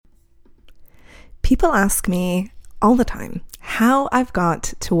People ask me all the time how I've got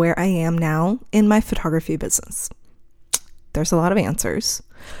to where I am now in my photography business. There's a lot of answers,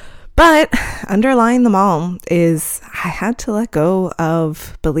 but underlying them all is I had to let go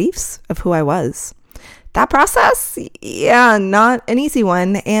of beliefs of who I was. That process, not an easy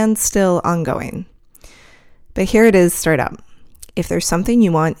one and still ongoing. But here it is straight up. If there's something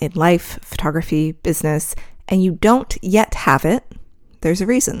you want in life, photography, business, and you don't yet have it, there's a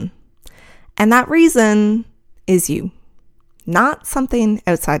reason. And that reason is you, not something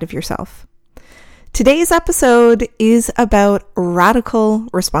outside of yourself. Today's episode is about radical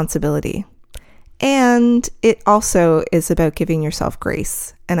responsibility. And it also is about giving yourself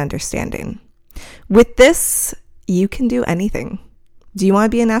grace and understanding. With this, you can do anything. Do you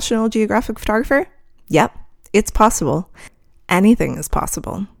want to be a National Geographic photographer? Yep, it's possible. Anything is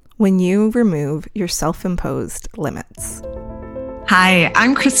possible when you remove your self-imposed limits. Hi,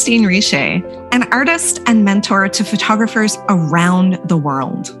 I'm Christine Riche, an artist and mentor to photographers around the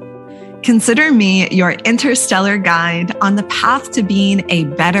world. Consider me your interstellar guide on the path to being a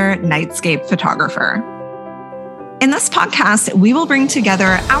better nightscape photographer. In this podcast, we will bring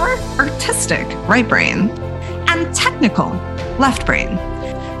together our artistic right brain and technical left brain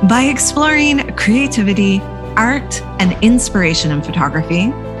by exploring creativity, art, and inspiration in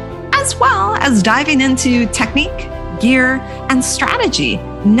photography, as well as diving into technique, gear, and strategy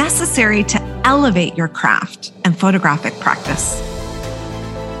necessary to elevate your craft and photographic practice.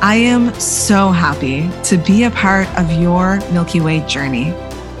 I am so happy to be a part of your Milky Way journey.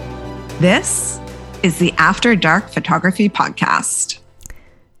 This is the After Dark Photography Podcast.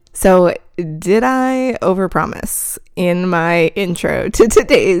 So, did I overpromise in my intro to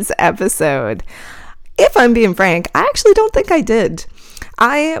today's episode? If I'm being frank, I actually don't think I did.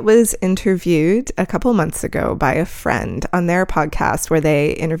 I was interviewed a couple months ago by a friend on their podcast where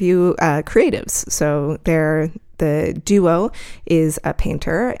they interview creatives. So the duo is a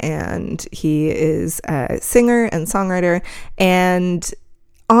painter and he is a singer and songwriter. And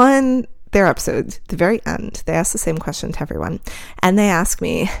on their episode, the very end, they ask the same question to everyone. And they ask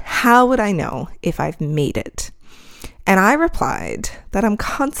me, how would I know if I've made it? And I replied that I'm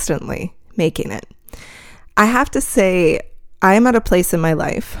constantly making it. I have to say, I am at a place in my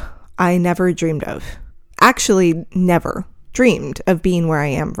life I never dreamed of. Actually, never dreamed of being where I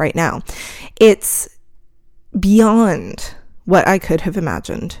am right now. It's beyond what I could have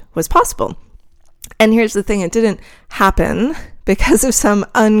imagined was possible. And here's the thing, it didn't happen because of some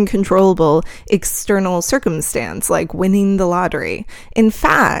uncontrollable external circumstance like winning the lottery. In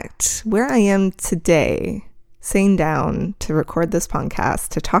fact, where I am today, sitting down to record this podcast,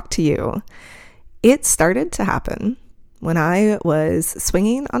 to talk to you, it started to happen when I was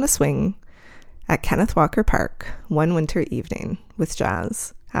swinging on a swing at Kenneth Walker Park one winter evening with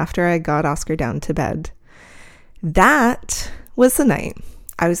Jazz after I got Oscar down to bed. That was the night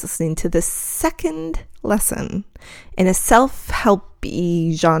I was listening to the second lesson in a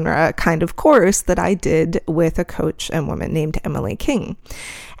self-helpy genre kind of course that I did with a coach and woman named Emily King.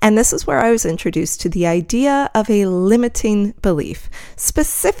 And this is where I was introduced to the idea of a limiting belief.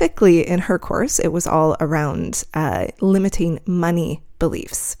 Specifically in her course, it was all around limiting money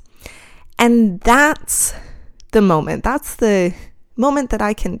beliefs. And that's the moment that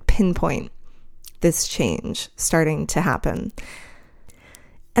I can pinpoint this change starting to happen.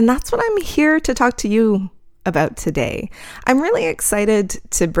 And that's what I'm here to talk to you about today. I'm really excited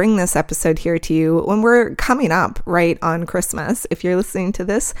to bring this episode here to you when we're coming up right on Christmas. If you're listening to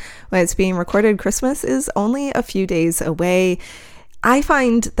this when it's being recorded, Christmas is only a few days away. I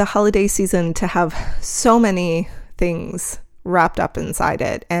find the holiday season to have so many things wrapped up inside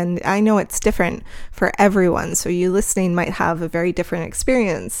it. And I know it's different for everyone. So you listening might have a very different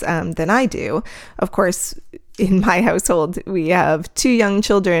experience than I do. Of course, in my household, we have 2 young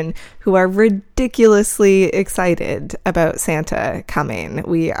children who are ridiculously excited about Santa coming.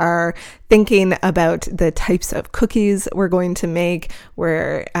 We are thinking about the types of cookies we're going to make.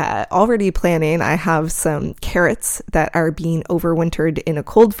 We're already planning. I have some carrots that are being overwintered in a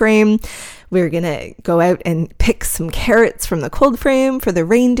cold frame. We're going to go out and pick some carrots from the cold frame for the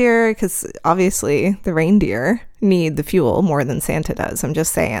reindeer, because obviously the reindeer need the fuel more than Santa does. I'm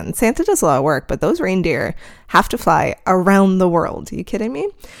just saying. Santa does a lot of work, but those reindeer have to fly around the world. Are you kidding me?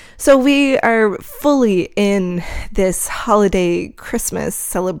 So we are fully in this holiday Christmas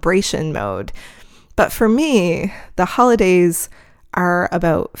celebration mode. But for me, the holidays are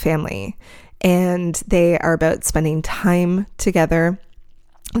about family, and they are about spending time together.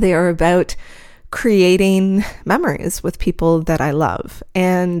 They are about creating memories with people that I love.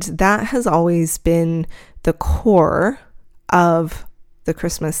 And that has always been the core of the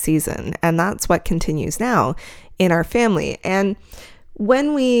Christmas season. And that's what continues now in our family. And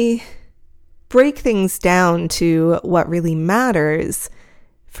when we break things down to what really matters,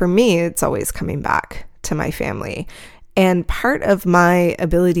 for me, it's always coming back to my family. And part of my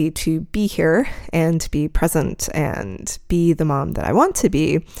ability to be here and to be present and be the mom that I want to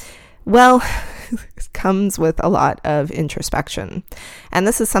be, well, comes with a lot of introspection. And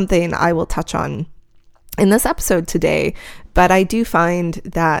this is something I will touch on in this episode today. But I do find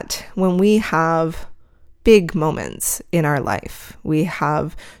that when we have big moments in our life, we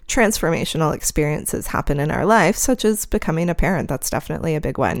have transformational experiences happen in our life, such as becoming a parent. That's definitely a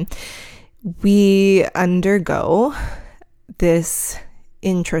big one. We undergo this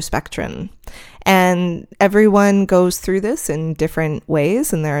introspection, and everyone goes through this in different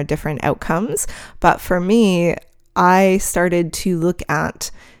ways, and there are different outcomes. But for me, I started to look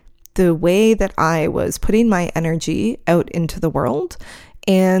at the way that I was putting my energy out into the world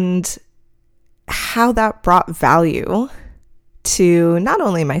and how that brought value to not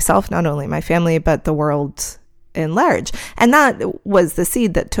only myself, not only my family, but the world in large. And that was the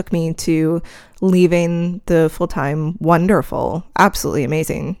seed that took me to leaving the full-time, wonderful, absolutely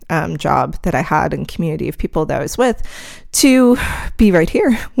amazing job that I had and community of people that I was with to be right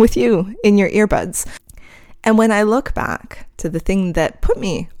here with you in your earbuds. And when I look back to the thing that put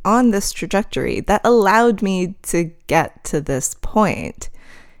me on this trajectory, that allowed me to get to this point,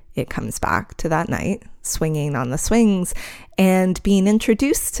 it comes back to that night, swinging on the swings and being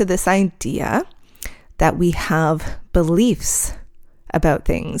introduced to this idea that we have beliefs about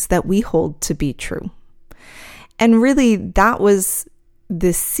things that we hold to be true. And really, that was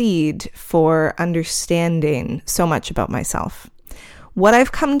the seed for understanding so much about myself. What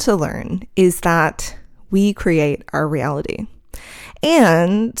I've come to learn is that we create our reality.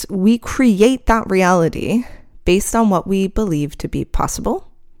 And we create that reality based on what we believe to be possible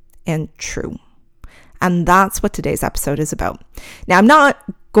and true. And that's what today's episode is about. Now, I'm not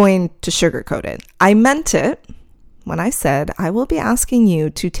going to sugarcoat it. I meant it when I said I will be asking you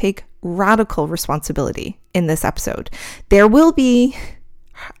to take radical responsibility in this episode. There will be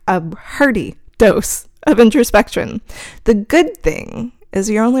a hearty dose of introspection. The good thing is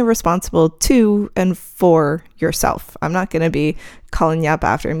you're only responsible to and for yourself. I'm not going to be calling you up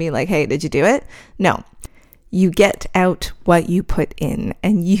after and being like, hey, did you do it? No. You get out what you put in,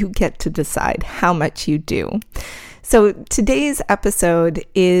 and you get to decide how much you do. So today's episode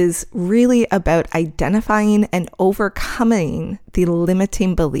is really about identifying and overcoming the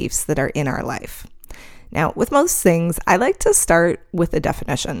limiting beliefs that are in our life. Now, with most things, I like to start with a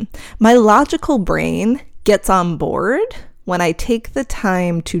definition. My logical brain gets on board when I take the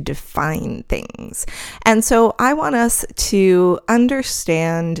time to define things. And so I want us to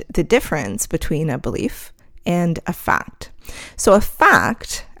understand the difference between a belief and a fact. So a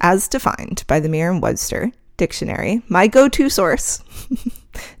fact, as defined by the Merriam-Webster Dictionary, my go-to source,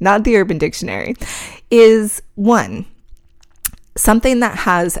 not the Urban Dictionary, is 1, something that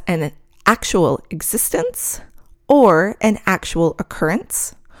has an actual existence or an actual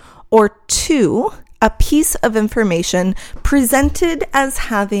occurrence, or 2, a piece of information presented as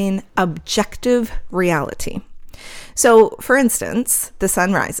having objective reality. So, for instance, the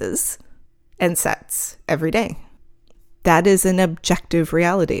sun rises and sets every day. That is an objective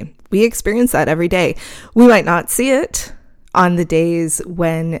reality. We experience that every day. We might not see it on the days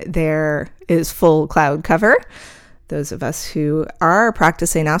when there is full cloud cover. Those of us who are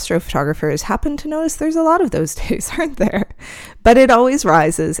practicing astrophotographers happen to notice there's a lot of those days, aren't there? But it always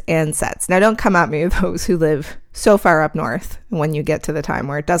rises and sets. Now, don't come at me, those who live so far up north when you get to the time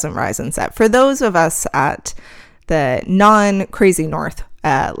where it doesn't rise and set. For those of us at the non-crazy north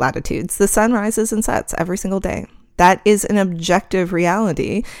latitudes, the sun rises and sets every single day. That is an objective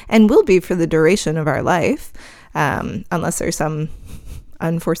reality and will be for the duration of our life, unless there's some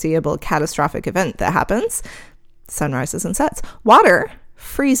unforeseeable catastrophic event that happens. Sun rises and sets. Water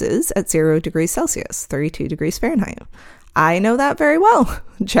freezes at 0 degrees Celsius, 32 degrees Fahrenheit. I know that very well.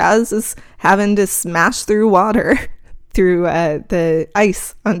 Jazz is having to smash through water, through the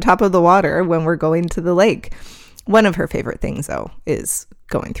ice on top of the water when we're going to the lake. One of her favorite things, though, is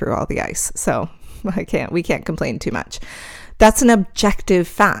going through all the ice. So we can't complain too much. That's an objective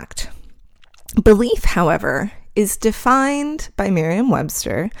fact. Belief, however, is defined by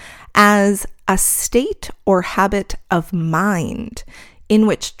Merriam-Webster as a state or habit of mind in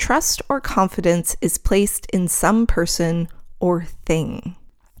which trust or confidence is placed in some person or thing.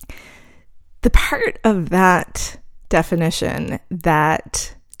 The part of that definition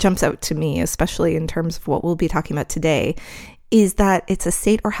that jumps out to me, especially in terms of what we'll be talking about today, is that it's a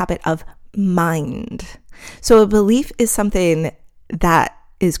state or habit of mind. So a belief is something that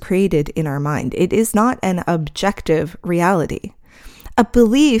is created in our mind. It is not an objective reality. A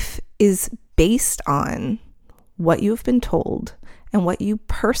belief is based on what you've been told and what you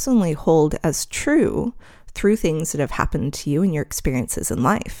personally hold as true through things that have happened to you and your experiences in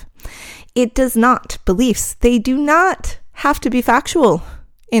life. It does not, beliefs, they do not have to be factual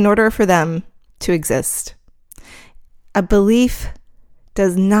in order for them to exist. A belief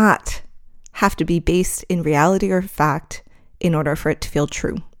does not have to be based in reality or fact in order for it to feel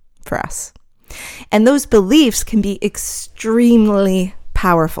true for us. And those beliefs can be extremely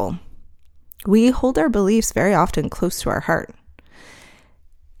powerful. We hold our beliefs very often close to our heart.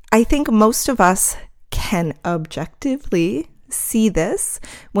 I think most of us can objectively see this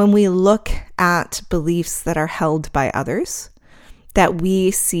when we look at beliefs that are held by others that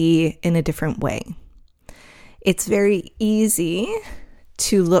we see in a different way. It's very easy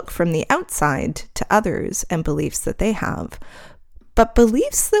to look from the outside to others and beliefs that they have. But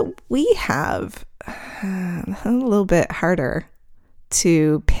beliefs that we have, a little bit harder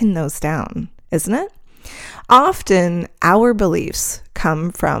to pin those down, isn't it? Often our beliefs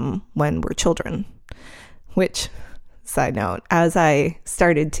come from when we're children, which, side note, as I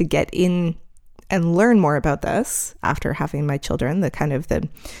started to get in and learn more about this after having my children, the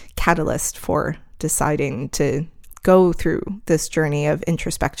catalyst for deciding to go through this journey of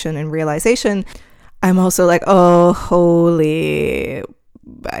introspection and realization, I'm also like, oh, holy,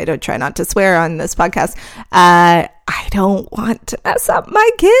 I don't try not to swear on this podcast. I don't want to mess up my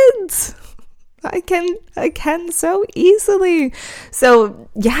kids. I can so easily. So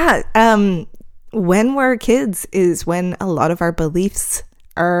yeah, when we're kids is when a lot of our beliefs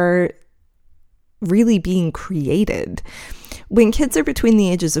are really being created. When kids are between the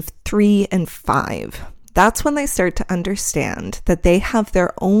ages of 3 and 5, that's when they start to understand that they have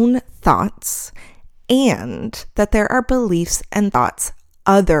their own thoughts and that there are beliefs and thoughts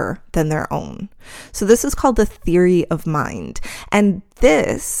other than their own. So this is called the theory of mind. And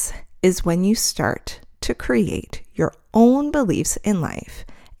this is when you start to create your own beliefs in life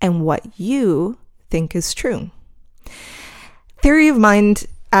and what you think is true. Theory of mind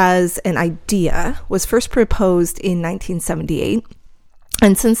as an idea was first proposed in 1978.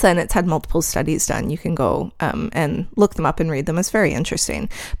 And since then, it's had multiple studies done. You can go and look them up and read them. It's very interesting.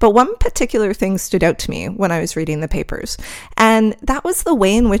 But one particular thing stood out to me when I was reading the papers, and that was the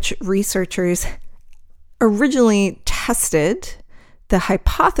way in which researchers originally tested the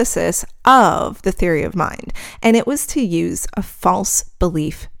hypothesis of the theory of mind, and it was to use a false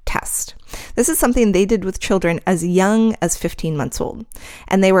belief test. This is something they did with children as young as 15 months old,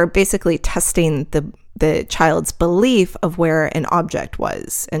 and they were basically testing the child's belief of where an object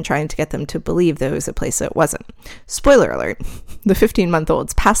was and trying to get them to believe there was a place that it wasn't. Spoiler alert, the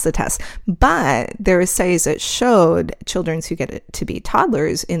 15-month-olds passed the test, but there were studies that showed children who get to be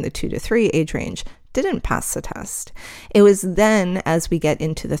toddlers in the 2 to 3 age range didn't pass the test. It was then as we get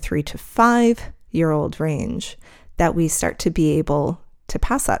into the 3 to 5-year-old range that we start to be able to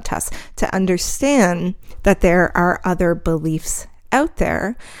pass that test, to understand that there are other beliefs out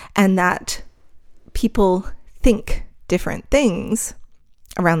there and that people think different things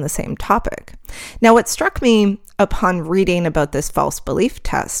around the same topic. Now, what struck me upon reading about this false belief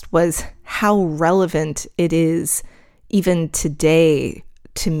test was how relevant it is even today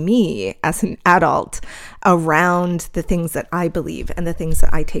to me as an adult around the things that I believe and the things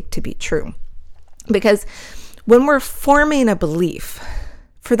that I take to be true. Because when we're forming a belief,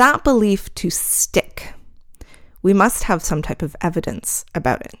 for that belief to stick, we must have some type of evidence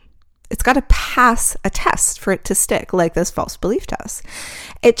about it. It's got to pass a test for it to stick, like this false belief test.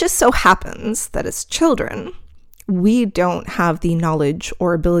 It just so happens that as children, we don't have the knowledge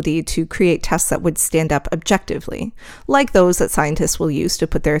or ability to create tests that would stand up objectively, like those that scientists will use to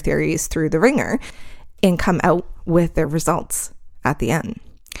put their theories through the ringer and come out with their results at the end.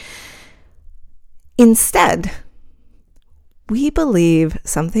 Instead, we believe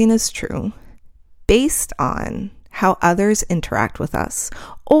something is true based on how others interact with us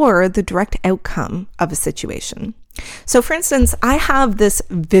or the direct outcome of a situation. So for instance, I have this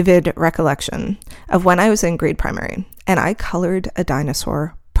vivid recollection of when I was in grade primary and I colored a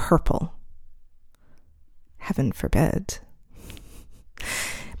dinosaur purple. Heaven forbid.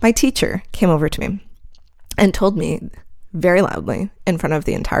 My teacher came over to me and told me very loudly in front of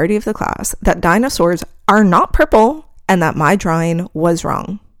the entirety of the class that dinosaurs are not purple and that my drawing was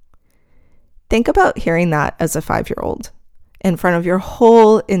wrong. Think about hearing that as a 5-year-old in front of your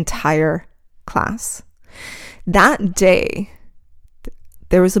whole entire class. That day,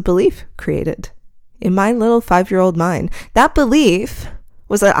 there was a belief created in my little 5-year-old mind. That belief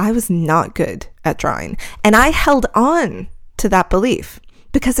was that I was not good at drawing, and I held on to that belief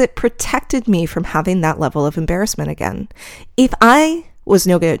because it protected me from having that level of embarrassment again. If I was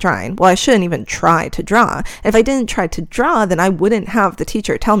no good at drawing, well, I shouldn't even try to draw. If I didn't try to draw, then I wouldn't have the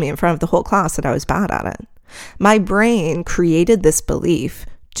teacher tell me in front of the whole class that I was bad at it. My brain created this belief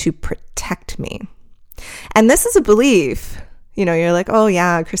to protect me. And this is a belief, you're like, oh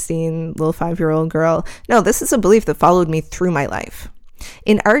yeah, Christine, little 5-year-old girl. No, this is a belief that followed me through my life.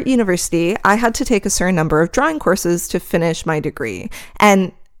 In art university, I had to take a certain number of drawing courses to finish my degree.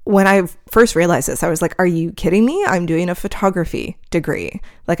 And when I first realized this, I was like, are you kidding me? I'm doing a photography degree.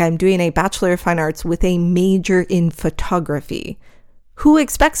 Like, I'm doing a Bachelor of Fine Arts with a major in photography. Who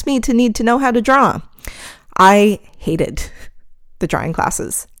expects me to need to know how to draw? I hated the drawing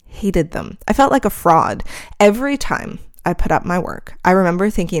classes, hated them. I felt like a fraud. Every time I put up my work, I remember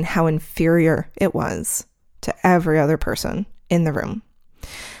thinking how inferior it was to every other person in the room.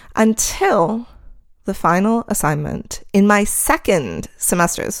 Until the final assignment in my second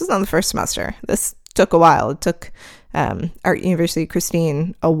semester. This was not the first semester. This took a while. It took Art University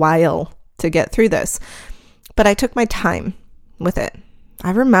Christine a while to get through this. But I took my time with it.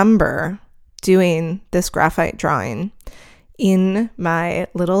 I remember doing this graphite drawing in my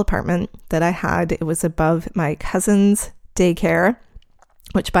little apartment that I had. It was above my cousin's daycare,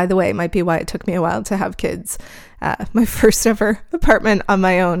 which, by the way, might be why it took me a while to have kids. My first ever apartment on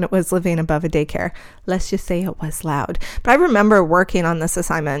my own was living above a daycare. Let's just say it was loud. But I remember working on this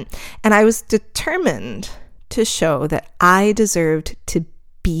assignment, and I was determined to show that I deserved to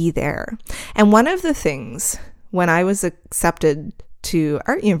be there. And one of the things, when I was accepted to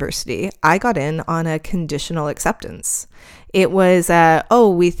Art University, I got in on a conditional acceptance. It was,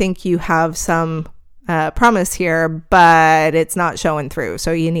 we think you have some promise here, but it's not showing through.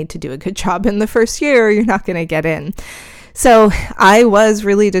 So you need to do a good job in the first year, or you're not going to get in. So I was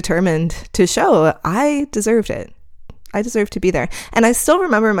really determined to show I deserved it. I deserved to be there. And I still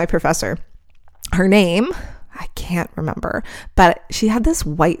remember my professor. Her name, I can't remember, but she had this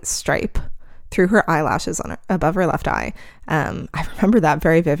white stripe through her eyelashes above her left eye. I remember that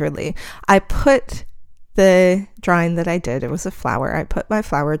very vividly. I put the drawing that I did, it was a flower. I put my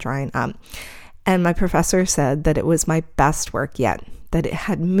flower drawing up. And my professor said that it was my best work yet, that it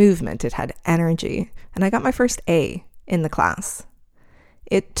had movement, it had energy. And I got my first A in the class.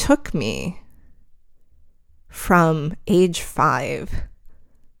 It took me from age 5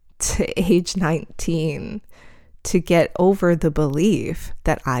 to age 19 to get over the belief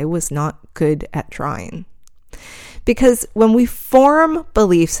that I was not good at drawing. Because when we form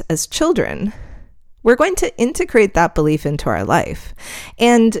beliefs as children, we're going to integrate that belief into our life.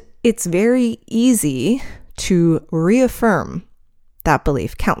 And it's very easy to reaffirm that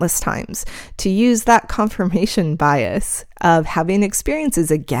belief countless times, to use that confirmation bias of having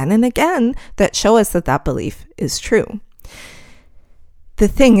experiences again and again that show us that that belief is true. The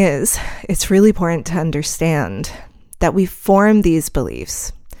thing is, it's really important to understand that we form these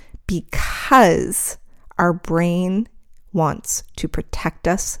beliefs because our brain wants to protect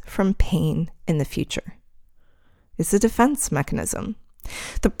us from pain in the future. It's a defense mechanism.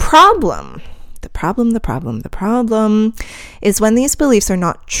 The problem is when these beliefs are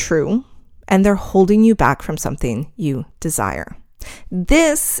not true and they're holding you back from something you desire.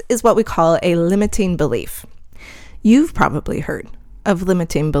 This is what we call a limiting belief. You've probably heard of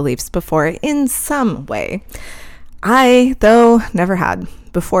limiting beliefs before in some way. I, though, never had.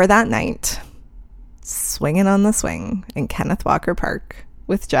 Before that night, swinging on the swing in Kenneth Walker Park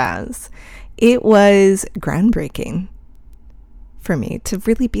with Jazz, it was groundbreaking for me to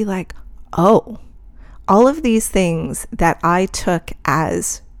really be like, oh, all of these things that I took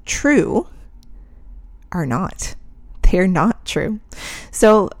as true are not. They're not true.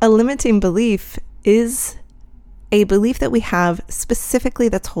 So a limiting belief is a belief that we have specifically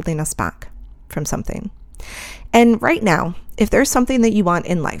that's holding us back from something. And right now, if there's something that you want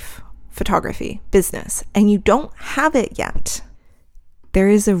in life, photography, business, and you don't have it yet, there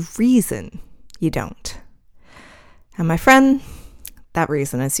is a reason you don't. And my friend, that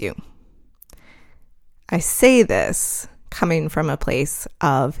reason is you. I say this coming from a place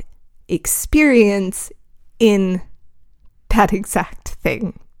of experience in that exact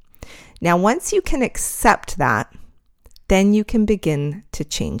thing. Now, once you can accept that, then you can begin to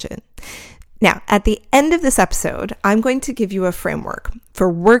change it. Now, at the end of this episode, I'm going to give you a framework for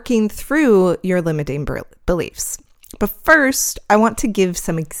working through your limiting beliefs. But first, I want to give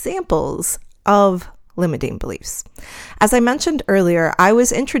some examples of limiting beliefs. As I mentioned earlier, I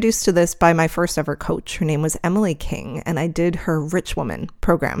was introduced to this by my first ever coach. Her name was Emily King, and I did her Rich Woman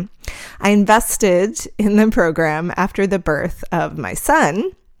program. I invested in the program after the birth of my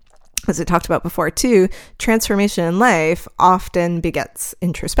son, as I talked about before too, transformation in life often begets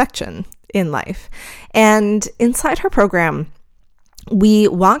introspection in life. And inside her program, we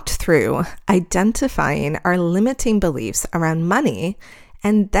walked through identifying our limiting beliefs around money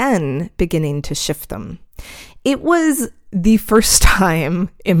and then beginning to shift them. It was the first time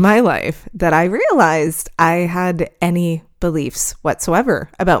in my life that I realized I had any beliefs whatsoever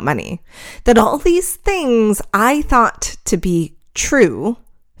about money, that all these things I thought to be true,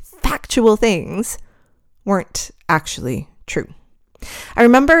 factual things, weren't actually true. I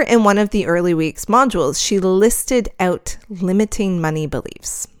remember in one of the early weeks modules, she listed out limiting money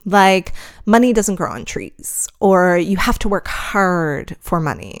beliefs, like money doesn't grow on trees, or you have to work hard for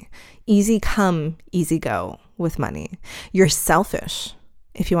money, easy come, easy go with money. You're selfish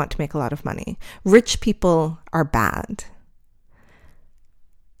if you want to make a lot of money. Rich people are bad.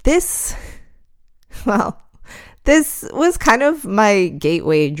 This was kind of my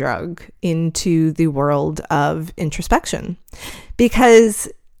gateway drug into the world of introspection, because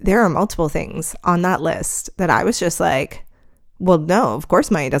there are multiple things on that list that I was just like, well, no, of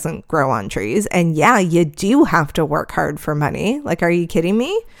course money doesn't grow on trees. And yeah, you do have to work hard for money. Like, are you kidding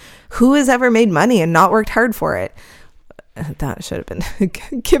me? Who has ever made money and not worked hard for it? That should have been a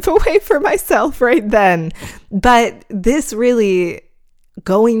giveaway for myself right then. But this really,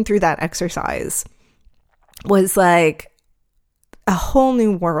 going through that exercise was like a whole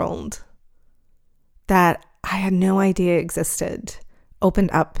new world that I had no idea existed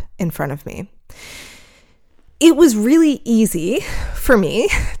opened up in front of me. It was really easy for me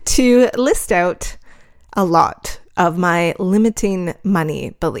to list out a lot of my limiting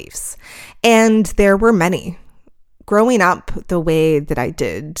money beliefs. And there were many. Growing up the way that I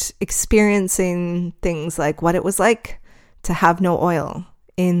did, experiencing things like what it was like to have no oil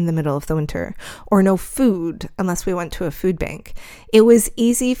in the middle of the winter, or no food unless we went to a food bank. It was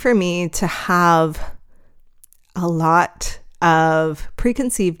easy for me to have a lot of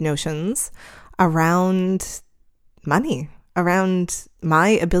preconceived notions around money, around my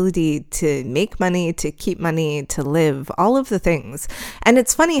ability to make money, to keep money, to live, all of the things. And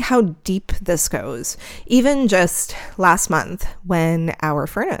it's funny how deep this goes. Even just last month when our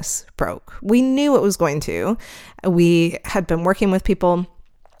furnace broke, we knew it was going to. We had been working with people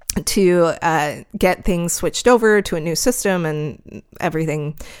to get things switched over to a new system, and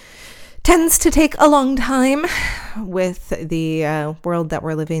everything tends to take a long time with the world that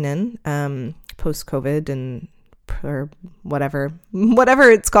we're living in, post-COVID and or whatever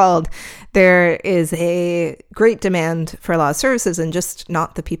it's called. There is a great demand for a lot of services and just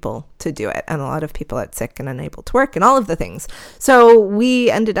not the people to do it. And a lot of people are sick and unable to work and all of the things. So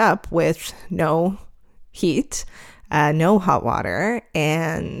we ended up with no heat, no hot water,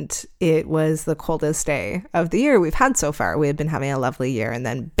 and it was the coldest day of the year we've had so far. We had been having a lovely year, and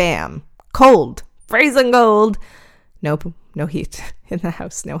then bam, cold, freezing cold, no heat in the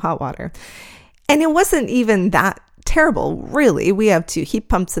house, no hot water. And it wasn't even that terrible, really. We have 2 heat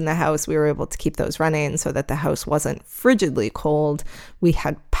pumps in the house. We were able to keep those running so that the house wasn't frigidly cold. We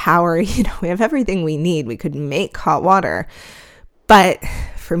had power, we have everything we need. We could make hot water. But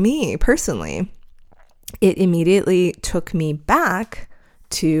for me personally, it immediately took me back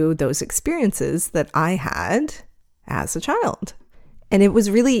to those experiences that I had as a child. And it was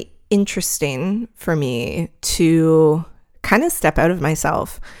really interesting for me to kind of step out of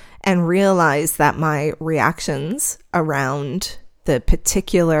myself and realize that my reactions around the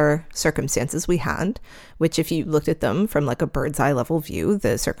particular circumstances we had, which if you looked at them from like a bird's eye level view,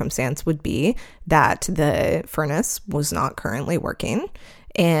 the circumstance would be that the furnace was not currently working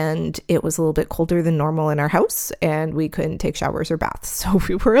and it was a little bit colder than normal in our house and we couldn't take showers or baths. So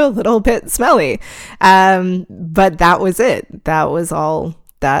we were a little bit smelly. But that was it. That was all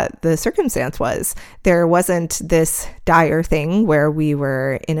that the circumstance was. There wasn't this dire thing where we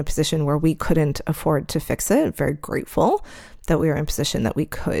were in a position where we couldn't afford to fix it. I'm very grateful that we were in a position that we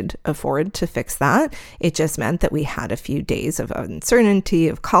could afford to fix that. It just meant that we had a few days of uncertainty,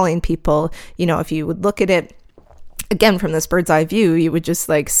 of calling people. If you would look at it again from this bird's eye view, you would just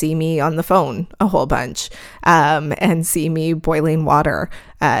like see me on the phone a whole bunch, and see me boiling water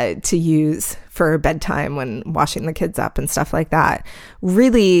to use for bedtime when washing the kids up and stuff like that.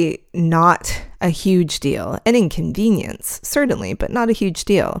 Really not a huge deal. An inconvenience, certainly, but not a huge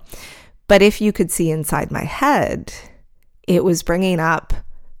deal. But if you could see inside my head, it was bringing up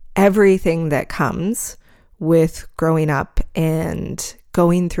everything that comes with growing up and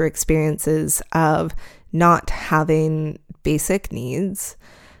going through experiences of not having basic needs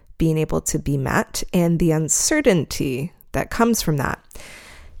being able to be met and the uncertainty that comes from that.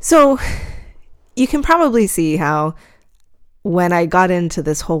 So you can probably see how when I got into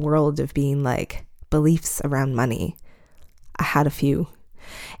this whole world of being like beliefs around money, I had a few.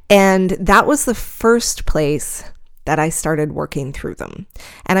 And that was the first place that I started working through them.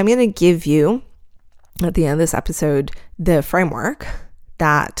 And I'm going to give you, at the end of this episode, the framework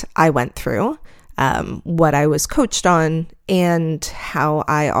that I went through, what I was coached on, and how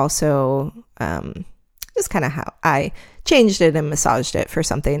I also, just kind of how I changed it and massaged it for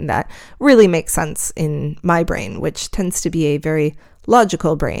something that really makes sense in my brain, which tends to be a very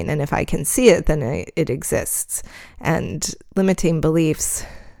logical brain. And if I can see it, then it exists. And limiting beliefs,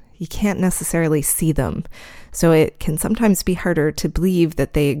 you can't necessarily see them. So it can sometimes be harder to believe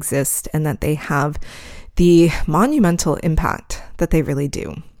that they exist and that they have the monumental impact that they really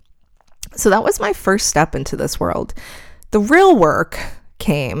do. So that was my first step into this world. The real work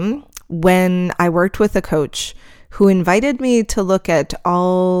came when I worked with a coach who invited me to look at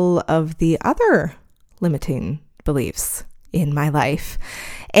all of the other limiting beliefs in my life.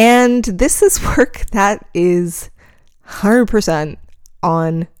 And this is work that is 100%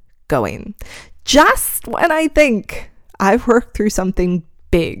 ongoing. Just when I think I've worked through something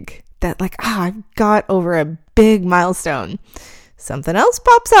big, that like, I've got over a big milestone, something else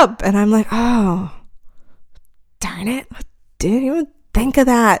pops up and I'm like, oh, darn it, I didn't even think of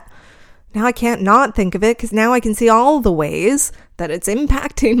that. Now I can't not think of it because now I can see all the ways that it's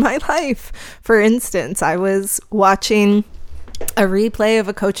impacting my life. For instance, I was watching a replay of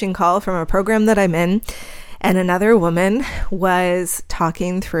a coaching call from a program that I'm in, and another woman was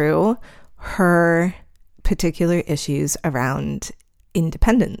talking through her particular issues around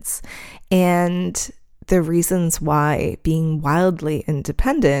independence and the reasons why being wildly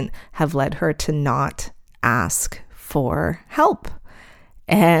independent have led her to not ask for help.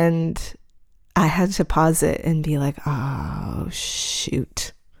 And I had to pause it and be like, oh,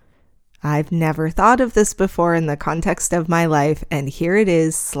 shoot. I've never thought of this before in the context of my life. And here it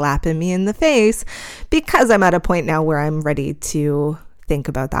is slapping me in the face because I'm at a point now where I'm ready to think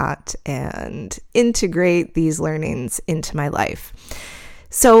about that and integrate these learnings into my life.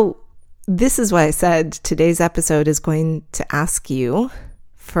 So this is why I said today's episode is going to ask you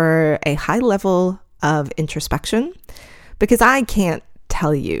for a high level of introspection, because I can't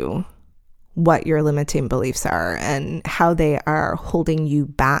tell you what your limiting beliefs are and how they are holding you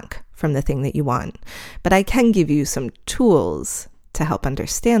back from the thing that you want. But I can give you some tools to help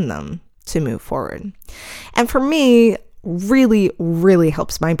understand them to move forward. And for me, really, really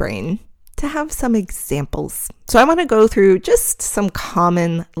helps my brain to have some examples. So I want to go through just some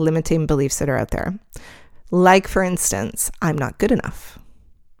common limiting beliefs that are out there. Like, for instance, I'm not good enough.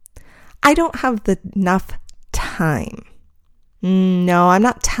 I don't have enough time. No, I'm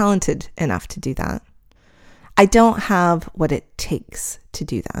not talented enough to do that. I don't have what it takes to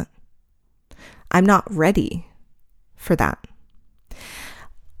do that. I'm not ready for that.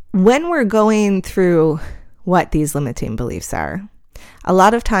 When we're going through what these limiting beliefs are, a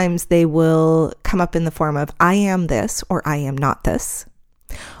lot of times they will come up in the form of I am this or I am not this.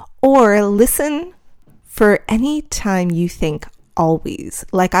 Or listen for any time you think always,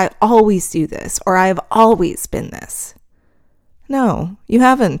 like I always do this or I've always been this. No, you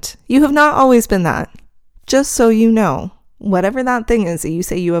haven't. You have not always been that. Just so you know, whatever that thing is that you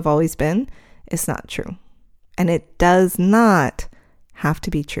say you have always been is not true. And it does not have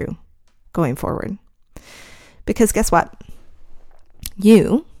to be true going forward. Because guess what?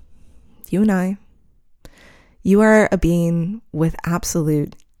 You and I, you are a being with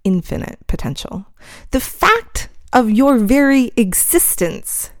absolute infinite potential. The fact of your very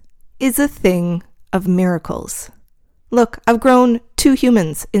existence is a thing of miracles. Look, I've grown 2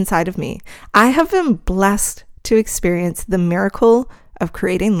 humans inside of me. I have been blessed to experience the miracle of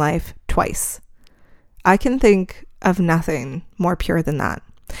creating life twice. I can think of nothing more pure than that.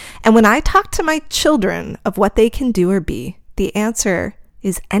 And when I talk to my children of what they can do or be, the answer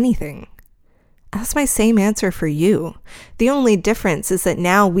is anything. That's my same answer for you. The only difference is that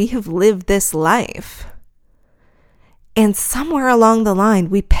now we have lived this life. And somewhere along the line,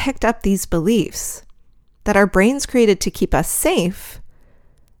 we picked up these beliefs that our brains created to keep us safe,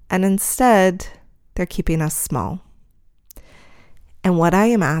 and instead, they're keeping us small. And what I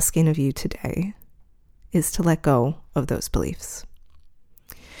am asking of you today is to let go of those beliefs.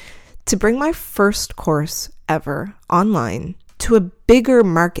 To bring my first course ever online to a bigger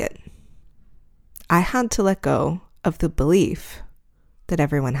market, I had to let go of the belief that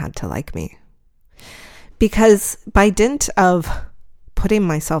everyone had to like me. Because by dint of putting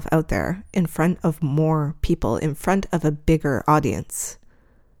myself out there in front of more people, in front of a bigger audience,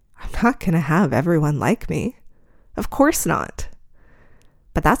 I'm not going to have everyone like me. Of course not.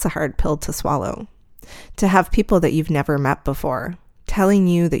 But that's a hard pill to swallow. to have people that you've never met before telling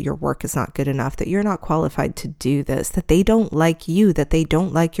you that your work is not good enough, that you're not qualified to do this, that they don't like you, that they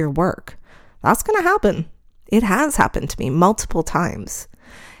don't like your work. That's going to happen. It has happened to me multiple times.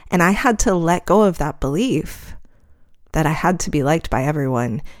 And I had to let go of that belief that I had to be liked by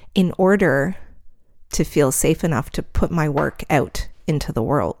everyone in order to feel safe enough to put my work out into the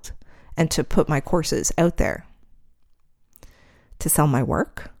world and to put my courses out there. To sell my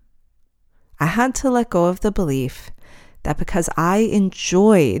work, I had to let go of the belief that because I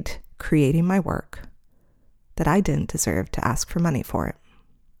enjoyed creating my work, that I didn't deserve to ask for money for it.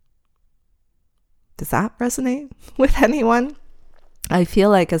 Does that resonate with anyone? I feel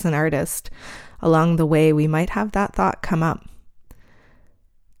like as an artist, along the way, we might have that thought come up.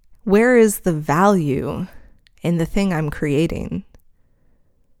 Where is the value in the thing I'm creating?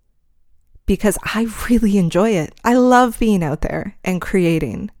 Because I really enjoy it. I love being out there and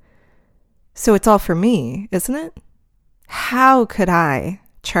creating. So it's all for me, isn't it? How could I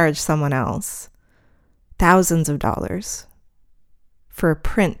charge someone else thousands of dollars for a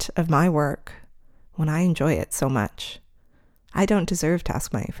print of my work when I enjoy it so much? I don't deserve to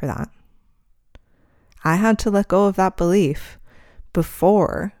ask money for that. I had to let go of that belief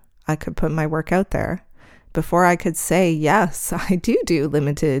before I could put my work out there, before I could say, yes, I do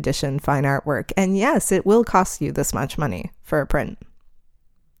limited edition fine artwork, and yes, it will cost you this much money for a print.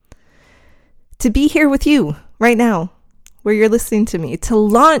 To be here with you right now, where you're listening to me, to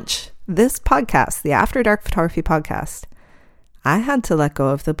launch this podcast, the After Dark Photography Podcast, I had to let go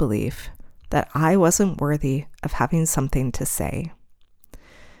of the belief that I wasn't worthy of having something to say.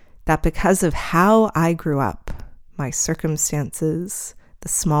 That because of how I grew up, my circumstances, the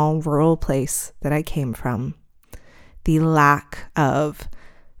small rural place that I came from, the lack of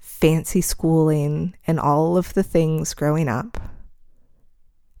fancy schooling and all of the things growing up,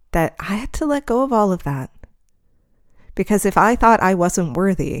 that I had to let go of all of that. Because if I thought I wasn't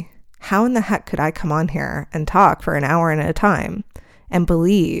worthy, how in the heck could I come on here and talk for an hour at a time and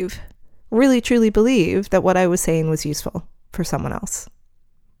believe, really truly believe, that what I was saying was useful for someone else?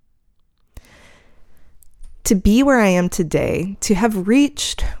 To be where I am today, to have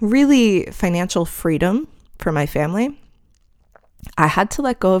reached really financial freedom for my family, I had to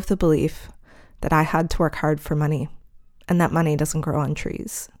let go of the belief that I had to work hard for money and that money doesn't grow on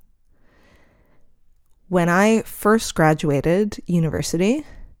trees. When I first graduated university,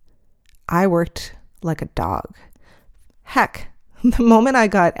 I worked like a dog. Heck, the moment I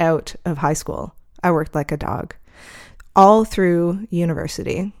got out of high school, I worked like a dog. All through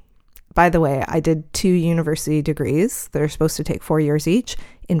university. By the way, I did 2 university degrees that are supposed to take 4 years each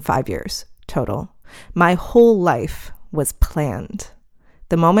in 5 years total. My whole life was planned.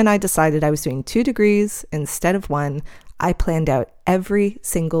 The moment I decided I was doing 2 degrees instead of 1, I planned out every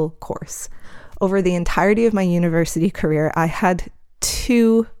single course. Over the entirety of my university career, I had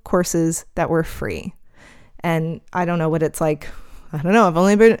 2 courses that were free. And I don't know what it's like. I don't know. I've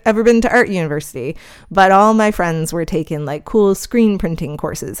only ever been to art university, but all my friends were taking like cool screen printing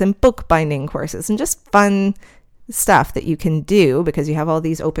courses and book binding courses and just fun stuff that you can do because you have all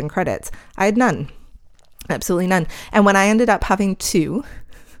these open credits. I had none. Absolutely none. And when I ended up having 2,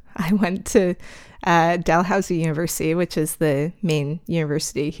 I went to Dalhousie University, which is the main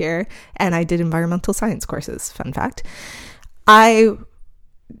university here, and I did environmental science courses. Fun fact. I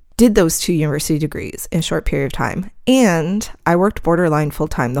did those 2 university degrees in a short period of time, and I worked borderline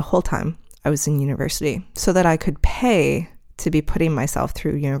full-time the whole time I was in university so that I could pay to be putting myself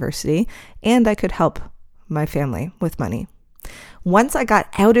through university and I could help my family with money. Once I got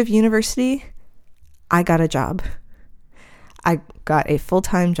out of university, I got a job. I got a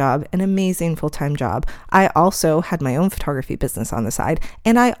full-time job, an amazing full-time job. I also had my own photography business on the side,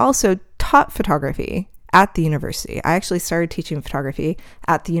 and I also taught photography at the university. I actually started teaching photography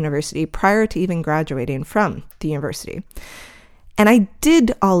at the university prior to even graduating from the university. And I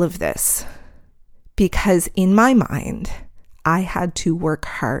did all of this because in my mind, I had to work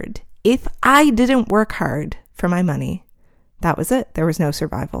hard. If I didn't work hard for my money, that was it. There was no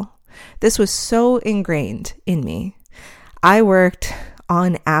survival. This was so ingrained in me. I worked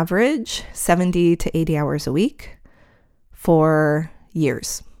on average 70 to 80 hours a week for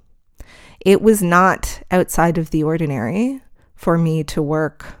years. It was not outside of the ordinary for me to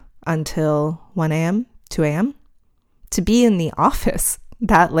work until 1 a.m., 2 a.m., to be in the office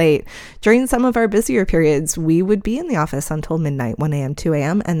that late. During some of our busier periods, we would be in the office until midnight, 1 a.m., 2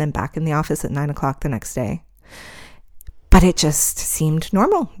 a.m., and then back in the office at 9 o'clock the next day. But it just seemed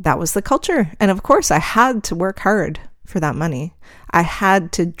normal. That was the culture. And of course, I had to work hard for that money. I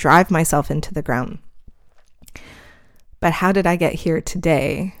had to drive myself into the ground. But how did I get here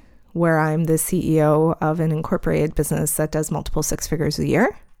today where I'm the CEO of an incorporated business that does multiple six figures a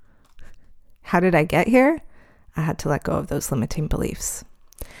year. How did I get here? I had to let go of those limiting beliefs.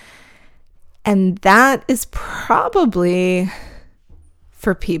 And that is probably,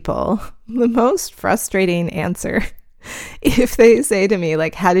 for people, the most frustrating answer. If they say to me,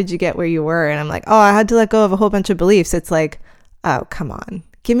 like, how did you get where you were? And I'm like, oh, I had to let go of a whole bunch of beliefs. It's like, oh, come on,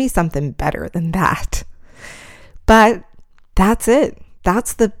 give me something better than that. But that's it.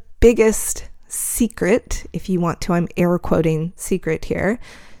 That's the biggest secret, if you want to, I'm air quoting secret here,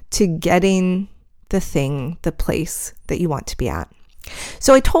 to getting the thing, the place that you want to be at.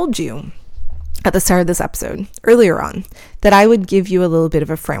 So I told you at the start of this episode, earlier on, that I would give you a little bit of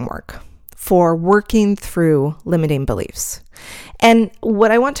a framework for working through limiting beliefs. And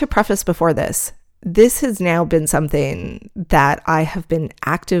what I want to preface before this has now been something that I have been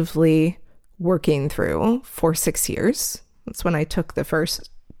actively working through for 6 years. That's when I took the first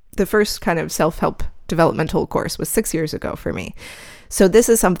kind of self-help developmental course, was 6 years ago for me. So this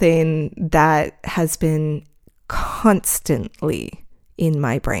is something that has been constantly in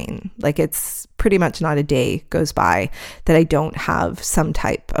my brain. Like, it's pretty much not a day goes by that I don't have some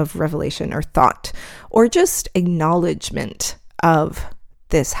type of revelation or thought or just acknowledgement of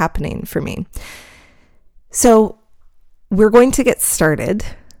this happening for me. So we're going to get started,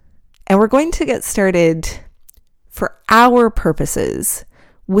 and we're going to get started for our purposes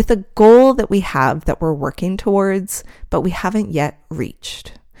with a goal that we have that we're working towards, but we haven't yet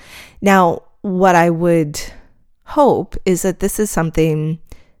reached. Now, what I would hope is that this is something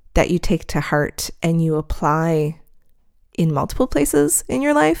that you take to heart and you apply in multiple places in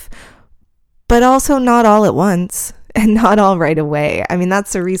your life, but also not all at once and not all right away. I mean,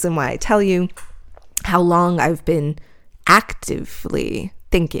 that's the reason why I tell you how long I've been actively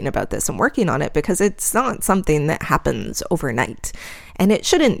thinking about this and working on it, because it's not something that happens overnight, and it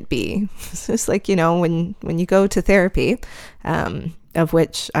shouldn't be. It's just like, you know, when you go to therapy, of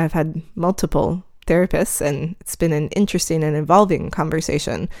which I've had multiple therapists, and it's been an interesting and evolving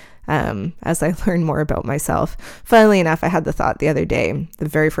conversation as I learn more about myself. Funnily enough, I had the thought the other day, the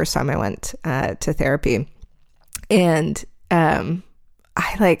very first time I went to therapy, and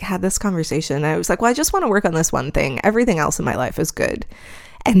I had this conversation. I was like, well, I just want to work on this one thing. Everything else in my life is good.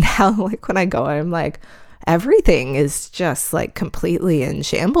 And now, when I go, I'm like, everything is just completely in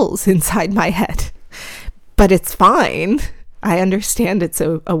shambles inside my head, but it's fine. I understand it's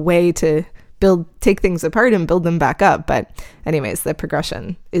a way to take things apart and build them back up. But anyways, the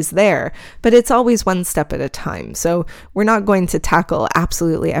progression is there, but it's always one step at a time. So we're not going to tackle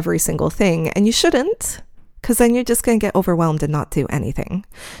absolutely every single thing, and you shouldn't, because then you're just going to get overwhelmed and not do anything.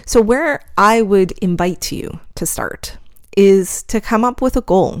 So where I would invite you to start is to come up with a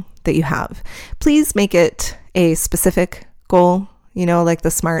goal that you have. Please make it a specific goal, like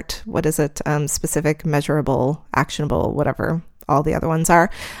the SMART, what is it? Specific, measurable, actionable, whatever all the other ones are.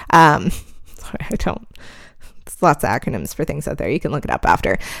 There's lots of acronyms for things out there. You can look it up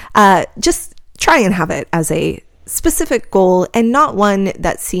after. Just try and have it as a specific goal, and not one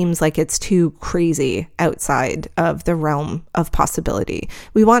that seems like it's too crazy outside of the realm of possibility.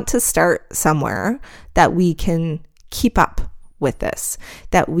 We want to start somewhere that we can keep up with this,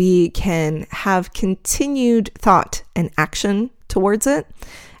 that we can have continued thought and action towards it,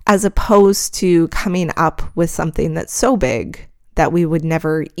 as opposed to coming up with something that's so big that we would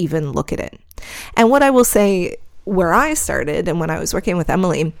never even look at it. And what I will say, where I started and when I was working with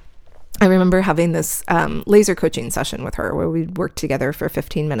Emily, I remember having this laser coaching session with her where we worked together for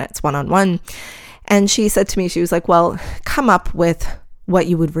 15 minutes one-on-one. And she said to me, she was like, well, come up with what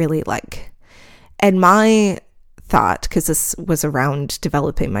you would really like. And my thought, because this was around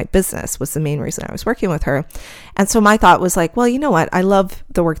developing my business, was the main reason I was working with her. And so my thought was like, well, you know what? I love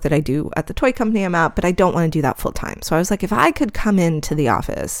the work that I do at the toy company I'm at, but I don't want to do that full time. So I was like, if I could come into the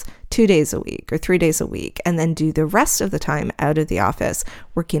office 2 days a week or 3 days a week and then do the rest of the time out of the office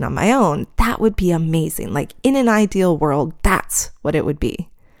working on my own, that would be amazing. Like, in an ideal world, that's what it would be.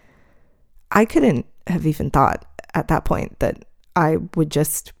 I couldn't have even thought at that point that I would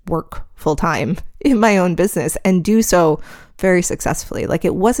just work full time in my own business and do so very successfully. Like,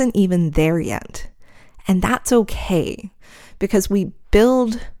 it wasn't even there yet. And that's okay, because we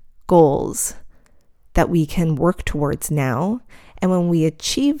build goals that we can work towards now. And when we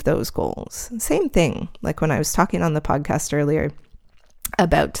achieve those goals, same thing, like when I was talking on the podcast earlier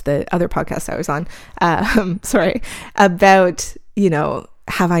about the other podcast I was on, about,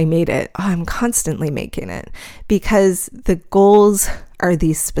 have I made it? Oh, I'm constantly making it, because the goals are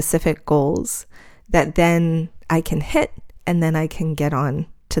these specific goals that then I can hit, and then I can get on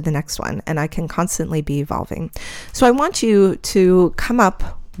to the next one, and I can constantly be evolving. So I want you to come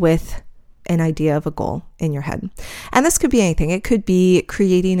up with an idea of a goal in your head. And this could be anything. It could be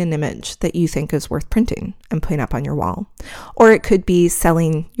creating an image that you think is worth printing and putting up on your wall. Or it could be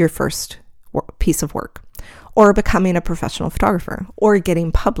selling your first piece of work, or becoming a professional photographer, or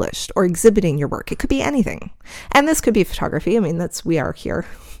getting published, or exhibiting your work. It could be anything. And this could be photography. I mean, we are here.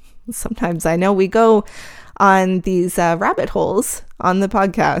 Sometimes I know we go on these rabbit holes on the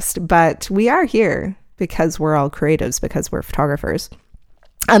podcast, but we are here because we're all creatives, because we're photographers.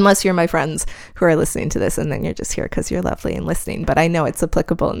 Unless you're my friends who are listening to this, and then you're just here because you're lovely and listening. But I know it's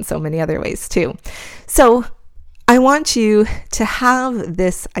applicable in so many other ways too. So I want you to have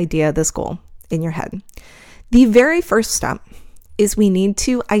this idea, this goal in your head. The very first step is we need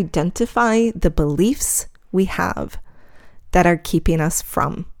to identify the beliefs we have that are keeping us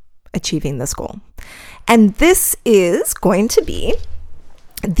from achieving this goal. And this is going to be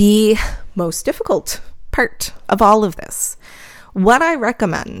the most difficult part of all of this. What I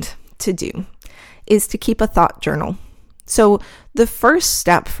recommend to do is to keep a thought journal. So the first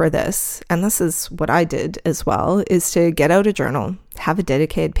step for this, and this is what I did as well, is to get out a journal, have a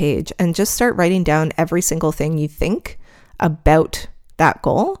dedicated page, and just start writing down every single thing you think about that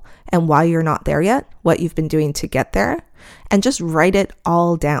goal and why you're not there yet, what you've been doing to get there, and just write it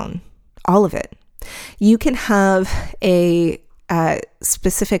all down, all of it. You can have a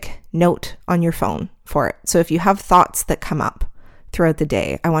specific note on your phone for it. So if you have thoughts that come up throughout the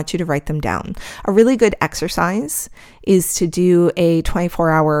day, I want you to write them down. A really good exercise is to do a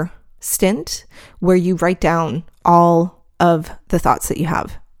 24-hour stint where you write down all of the thoughts that you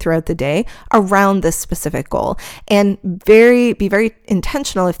have throughout the day around this specific goal, and be very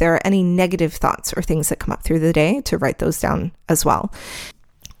intentional if there are any negative thoughts or things that come up through the day to write those down as well.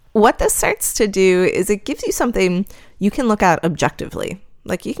 What this starts to do is it gives you something you can look at objectively.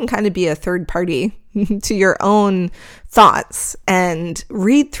 Like you can kind of be a third party to your own thoughts and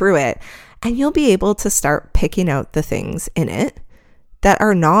read through it, and you'll be able to start picking out the things in it that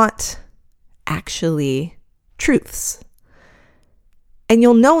are not actually truths. And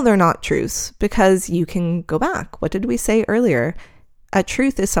you'll know they're not truths because you can go back. What did we say earlier? A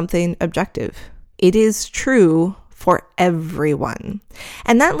truth is something objective. It is true for everyone.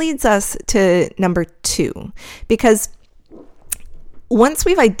 And that leads us to number 2, because once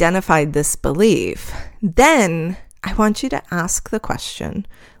we've identified this belief, then I want you to ask the question,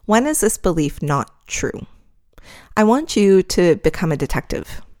 when is this belief not true? I want you to become a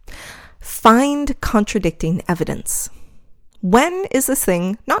detective. Find contradicting evidence. When is this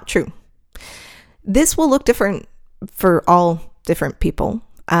thing not true? This will look different for all different people.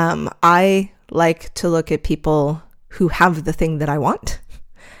 I like to look at people who have the thing that I want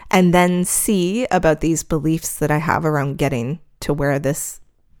and then see about these beliefs that I have around getting to where this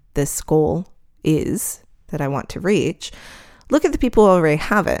goal is that I want to reach. Look at the people who already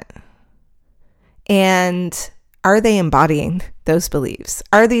have it. And are they embodying those beliefs?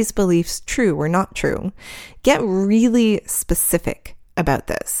 Are these beliefs true or not true? Get really specific about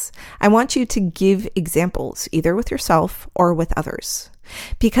this. I want you to give examples, either with yourself or with others.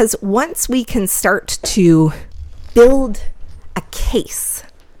 Because once we can start to build a case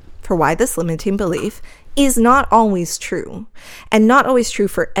for why this limiting belief is not always true, and not always true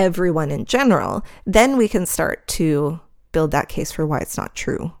for everyone in general, then we can start to build that case for why it's not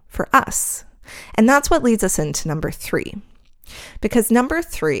true for us. And that's what leads us into number 3. Because number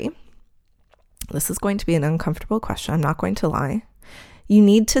 3, this is going to be an uncomfortable question, I'm not going to lie. You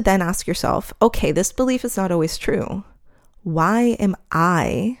need to then ask yourself, okay, this belief is not always true. Why am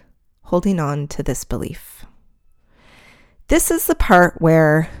I holding on to this belief? This is the part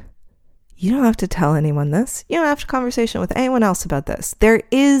where you don't have to tell anyone this. You don't have to conversation with anyone else about this. There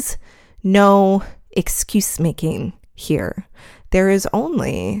is no excuse making here. There is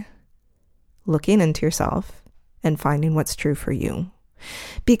only looking into yourself and finding what's true for you.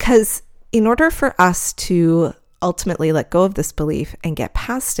 Because in order for us to ultimately let go of this belief and get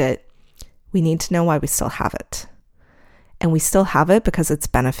past it, we need to know why we still have it. And we still have it because it's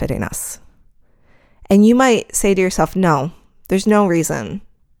benefiting us. And you might say to yourself, no, there's no reason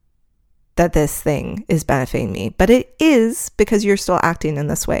that this thing is benefiting me. But it is, because you're still acting in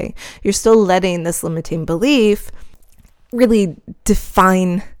this way. You're still letting this limiting belief really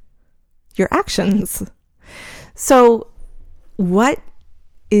define your actions. So what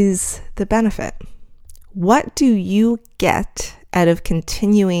is the benefit? What do you get out of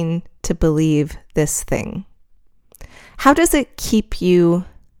continuing to believe this thing? How does it keep you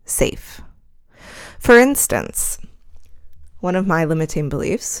safe? For instance, one of my limiting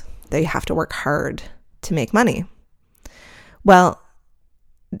beliefs, that you have to work hard to make money. Well,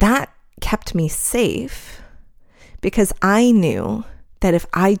 that kept me safe because I knew that if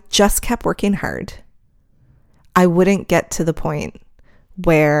I just kept working hard, I wouldn't get to the point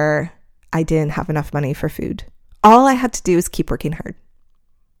where I didn't have enough money for food. All I had to do was keep working hard.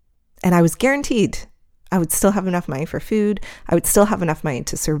 And I was guaranteed I would still have enough money for food. I would still have enough money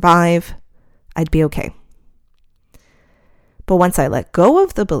to survive. I'd be okay. But once I let go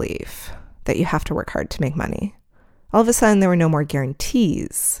of the belief that you have to work hard to make money, all of a sudden there were no more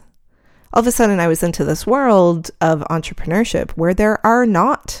guarantees. All of a sudden I was into this world of entrepreneurship where there are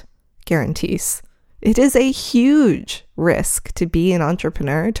not guarantees. It is a huge risk to be an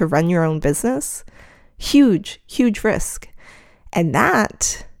entrepreneur, to run your own business. Huge, huge risk. And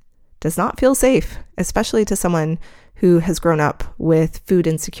that does not feel safe, especially to someone who has grown up with food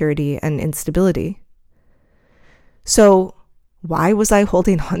insecurity and instability. So why was I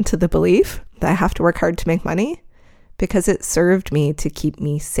holding on to the belief that I have to work hard to make money? Because it served me to keep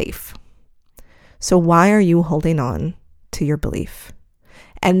me safe. So why are you holding on to your belief?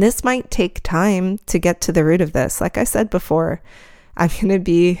 And this might take time to get to the root of this. Like I said before, I'm going to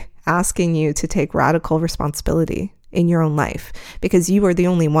be asking you to take radical responsibility in your own life because you are the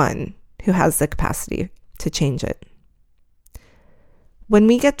only one who has the capacity to change it. When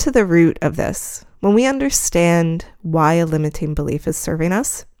we get to the root of this, when we understand why a limiting belief is serving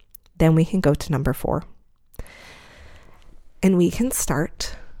us, then we can go to number 4. And we can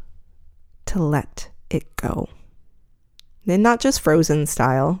start to let it go. And not just Frozen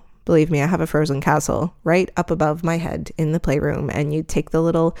style. Believe me, I have a frozen castle right up above my head in the playroom, and you take the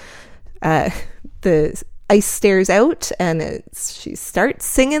little, the ice stairs out, and she starts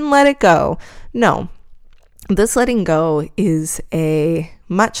singing Let It Go. No, this letting go is a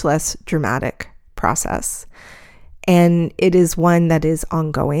much less dramatic process, and it is one that is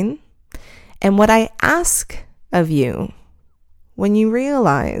ongoing. And what I ask of you, when you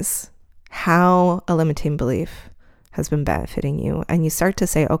realize how a limiting belief has been benefiting you, and you start to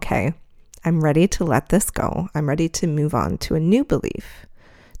say, okay, I'm ready to let this go. I'm ready to move on to a new belief,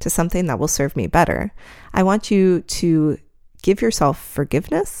 to something that will serve me better. I want you to give yourself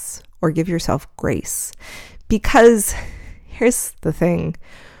forgiveness or give yourself grace. Because here's the thing.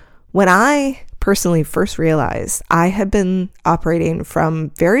 When I personally first realized I had been operating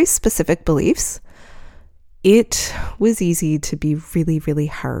from very specific beliefs, it was easy to be really, really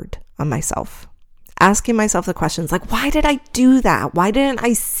hard on myself. Asking myself the questions like, why did I do that? Why didn't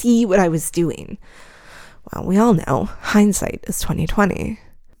I see what I was doing? Well, we all know hindsight is 20/20.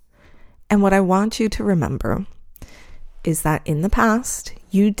 And what I want you to remember is that in the past,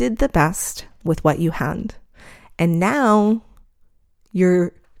 you did the best with what you had. And now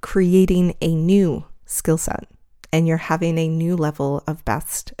you're creating a new skill set and you're having a new level of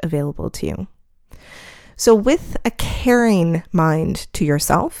best available to you. So with a caring mind to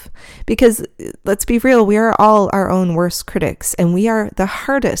yourself, because let's be real, we are all our own worst critics and we are the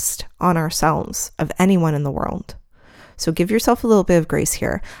hardest on ourselves of anyone in the world. So give yourself a little bit of grace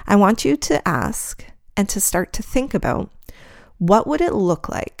here. I want you to ask and to start to think about, what would it look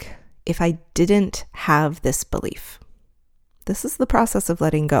like if I didn't have this belief? This is the process of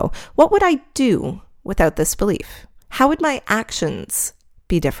letting go. What would I do without this belief? How would my actions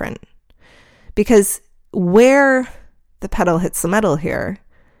be different? Because where the pedal hits the metal here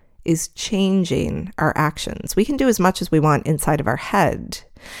is changing our actions. We can do as much as we want inside of our head,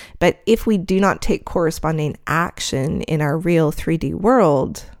 but if we do not take corresponding action in our real 3D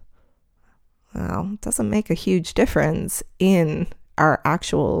world, well, it doesn't make a huge difference in our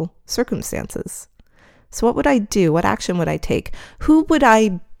actual circumstances. So what would I do? What action would I take? Who would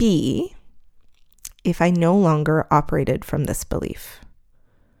I be if I no longer operated from this belief?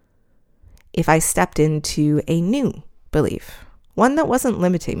 If I stepped into a new belief, one that wasn't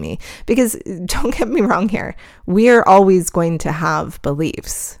limiting me, because don't get me wrong here, we are always going to have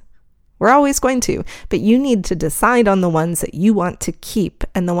beliefs. We're always going to, but you need to decide on the ones that you want to keep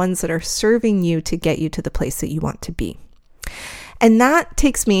and the ones that are serving you to get you to the place that you want to be. And that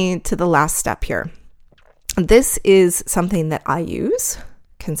takes me to the last step here. This is something that I use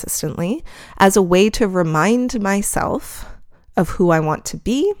consistently as a way to remind myself of who I want to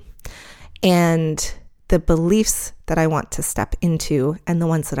be and the beliefs that I want to step into and the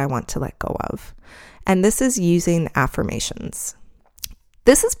ones that I want to let go of. And this is using affirmations.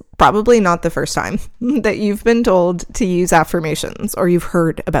 This is probably not the first time that you've been told to use affirmations or you've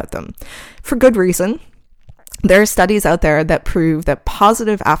heard about them. For good reason. There are studies out there that prove that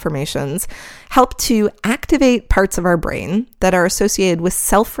positive affirmations help to activate parts of our brain that are associated with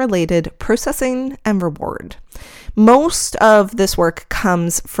self-related processing and reward. Most of this work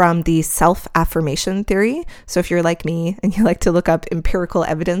comes from the self-affirmation theory. So if you're like me and you like to look up empirical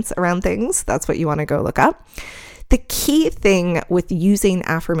evidence around things, that's what you want to go look up. The key thing with using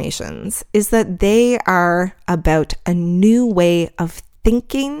affirmations is that they are about a new way of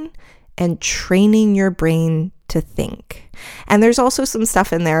thinking and training your brain to think. And there's also some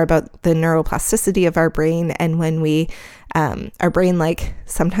stuff in there about the neuroplasticity of our brain, and when we, our brain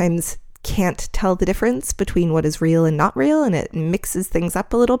sometimes can't tell the difference between what is real and not real, and it mixes things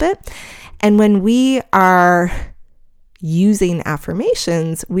up a little bit. And when we are using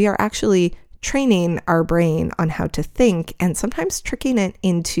affirmations, we are actually training our brain on how to think and sometimes tricking it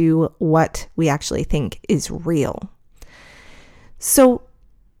into what we actually think is real. So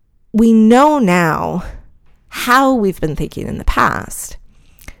we know now how we've been thinking in the past.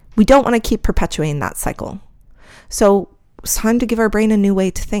 We don't want to keep perpetuating that cycle. So it's time to give our brain a new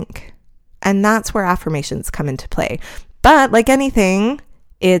way to think. And that's where affirmations come into play. But like anything,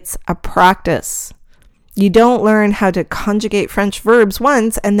 it's a practice. You don't learn how to conjugate French verbs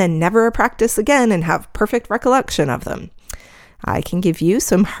once and then never practice again and have perfect recollection of them. I can give you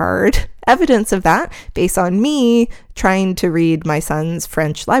some hard evidence of that based on me trying to read my son's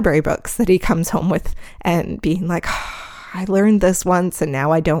French library books that he comes home with and being like, I learned this once and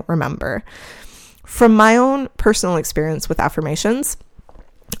now I don't remember. From my own personal experience with affirmations,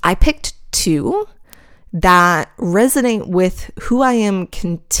 I picked 2 that resonate with who I am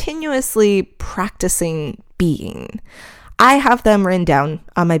continuously practicing being. I have them written down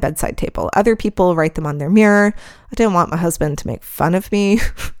on my bedside table. Other people write them on their mirror. I didn't want my husband to make fun of me,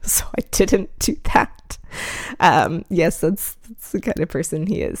 so I didn't do that. Yes, that's the kind of person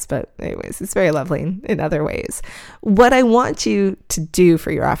he is. But anyways, he's very lovely in other ways. What I want you to do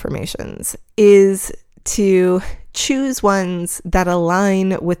for your affirmations is to choose ones that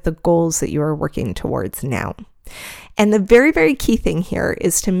align with the goals that you are working towards now. And the very, very key thing here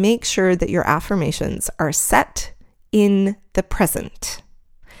is to make sure that your affirmations are set in the present.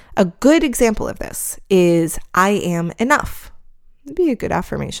 A good example of this is I am enough. It'd be a good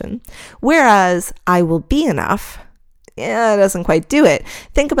affirmation. Whereas I will be enough, it doesn't quite do it.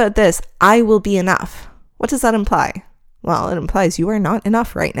 Think about this. I will be enough. What does that imply? Well, it implies you are not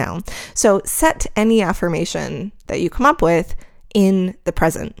enough right now. So set any affirmation that you come up with in the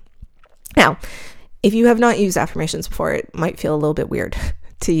present. Now, if you have not used affirmations before, it might feel a little bit weird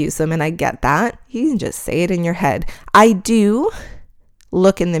to use them, and I get that. You can just say it in your head. I do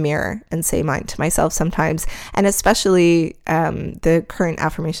look in the mirror and say mine to myself sometimes, and especially the current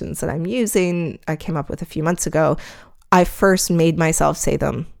affirmations that I'm using, I came up with a few months ago. I first made myself say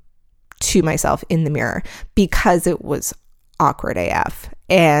them to myself in the mirror because it was awkward AF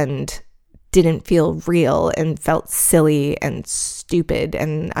and didn't feel real and felt silly and stupid,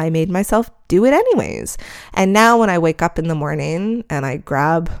 and I made myself do it anyways. And now when I wake up in the morning and I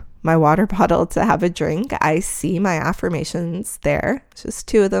grab my water bottle to have a drink, I see my affirmations there, just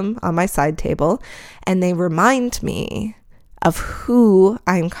 2 of them on my side table, and they remind me of who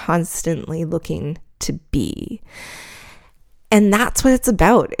I'm constantly looking to be. And that's what it's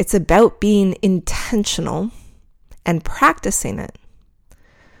about. It's about being intentional and practicing it.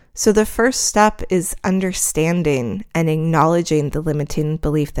 So the first step is understanding and acknowledging the limiting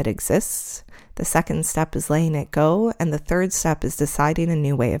belief that exists. The second step is letting it go. And the third step is deciding a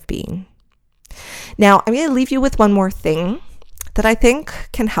new way of being. Now, I'm going to leave you with one more thing that I think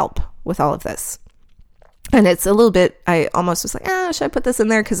can help with all of this. And it's a little bit, I almost was like, should I put this in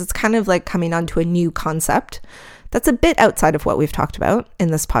there? Because it's kind of like coming onto a new concept that's a bit outside of what we've talked about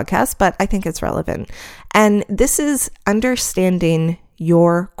in this podcast, but I think it's relevant. And this is understanding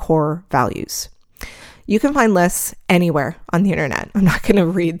your core values. You can find lists anywhere on the internet. I'm not going to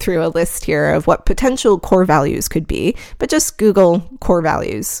read through a list here of what potential core values could be, but just Google core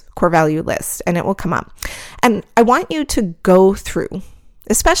values, core value list, and it will come up. And I want you to go through,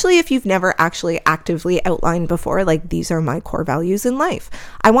 especially if you've never actually actively outlined before, like these are my core values in life.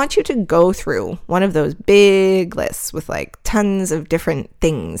 I want you to go through one of those big lists with like tons of different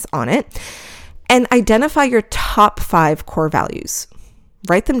things on it and identify your top 5 core values.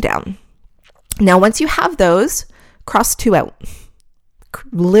 Write them down. Now, once you have those, cross 2 out.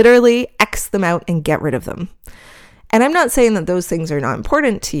 Literally X them out and get rid of them. And I'm not saying that those things are not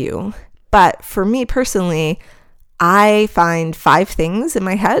important to you, but for me personally, I find 5 things in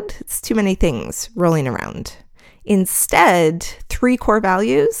my head. It's too many things rolling around. Instead, 3 core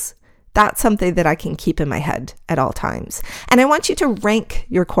values, that's something that I can keep in my head at all times. And I want you to rank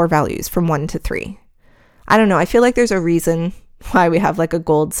your core values from 1 to 3. I don't know. I feel like there's a reason why we have like a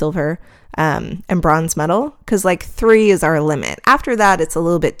gold, silver, and bronze medal, because like 3 is our limit. After that, it's a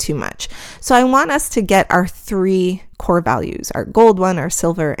little bit too much. So I want us to get our 3 core values, our gold one, our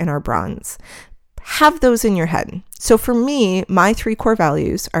silver, and our bronze. Have those in your head. So for me, my 3 core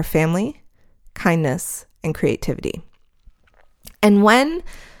values are family, kindness, and creativity. And when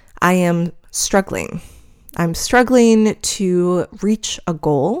I am struggling, I'm struggling to reach a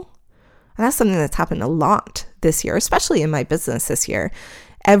goal. And that's something that's happened a lot this year, especially in my business this year.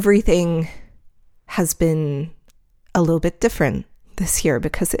 Everything has been a little bit different this year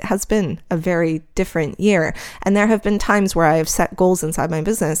because it has been a very different year. And there have been times where I have set goals inside my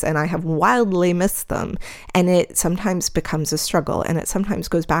business and I have wildly missed them. And it sometimes becomes a struggle. And it sometimes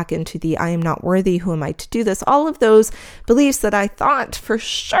goes back into the I am not worthy, who am I to do this? All of those beliefs that I thought for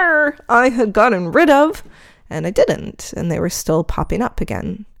sure I had gotten rid of, and I didn't. And they were still popping up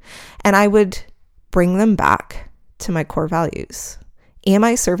again. And I would bring them back to my core values. Am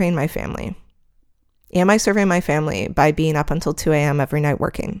I serving my family? Am I serving my family by being up until 2 a.m. every night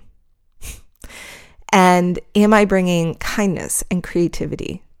working? And am I bringing kindness and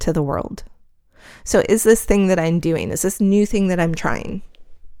creativity to the world? So is this thing that I'm doing, is this new thing that I'm trying,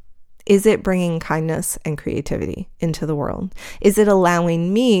 is it bringing kindness and creativity into the world? Is it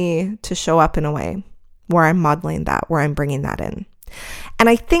allowing me to show up in a way where I'm modeling that, where I'm bringing that in? And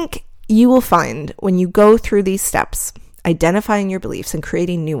I think you will find when you go through these steps, identifying your beliefs and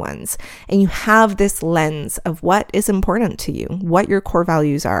creating new ones, and you have this lens of what is important to you, what your core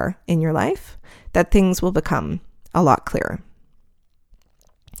values are in your life, that things will become a lot clearer.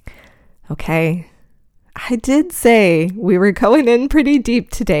 Okay, I did say we were going in pretty deep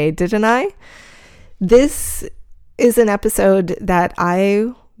today, didn't I? This is an episode that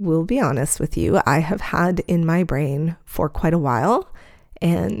I will be honest with you, I have had in my brain for quite a while.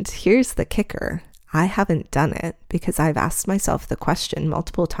 And here's the kicker. I haven't done it because I've asked myself the question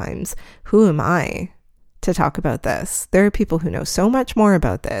multiple times, who am I to talk about this? There are people who know so much more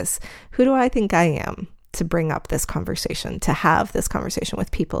about this. Who do I think I am to bring up this conversation, to have this conversation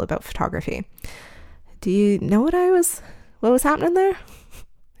with people about photography? Do you know what was happening there?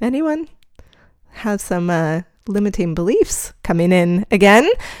 Anyone have some limiting beliefs coming in again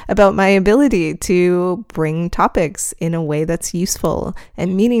about my ability to bring topics in a way that's useful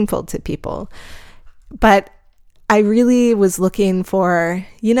and meaningful to people? But I really was looking for,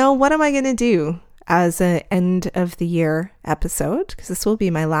 what am I going to do as an end of the year episode? Because this will be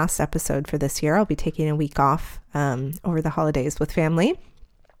my last episode for this year. I'll be taking a week off over the holidays with family.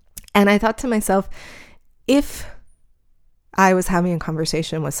 And I thought to myself, if I was having a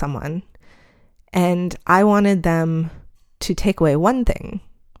conversation with someone and I wanted them to take away one thing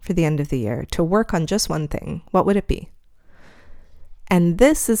for the end of the year, to work on just one thing, what would it be? And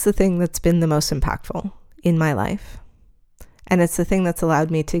this is the thing that's been the most impactful in my life. And it's the thing that's allowed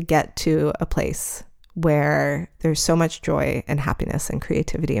me to get to a place where there's so much joy and happiness and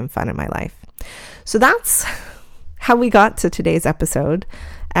creativity and fun in my life. So that's how we got to today's episode.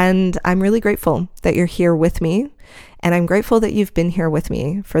 And I'm really grateful that you're here with me. And I'm grateful that you've been here with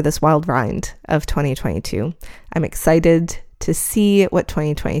me for this wild ride of 2022. I'm excited to see what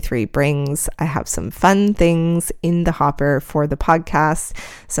 2023 brings. I have some fun things in the hopper for the podcast,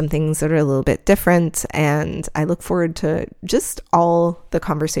 some things that are a little bit different, and I look forward to just all the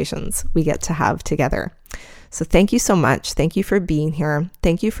conversations we get to have together. So thank you so much. Thank you for being here.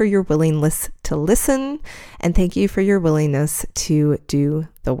 Thank you for your willingness to listen, and thank you for your willingness to do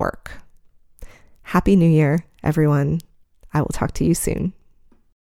the work. Happy New Year, everyone. I will talk to you soon.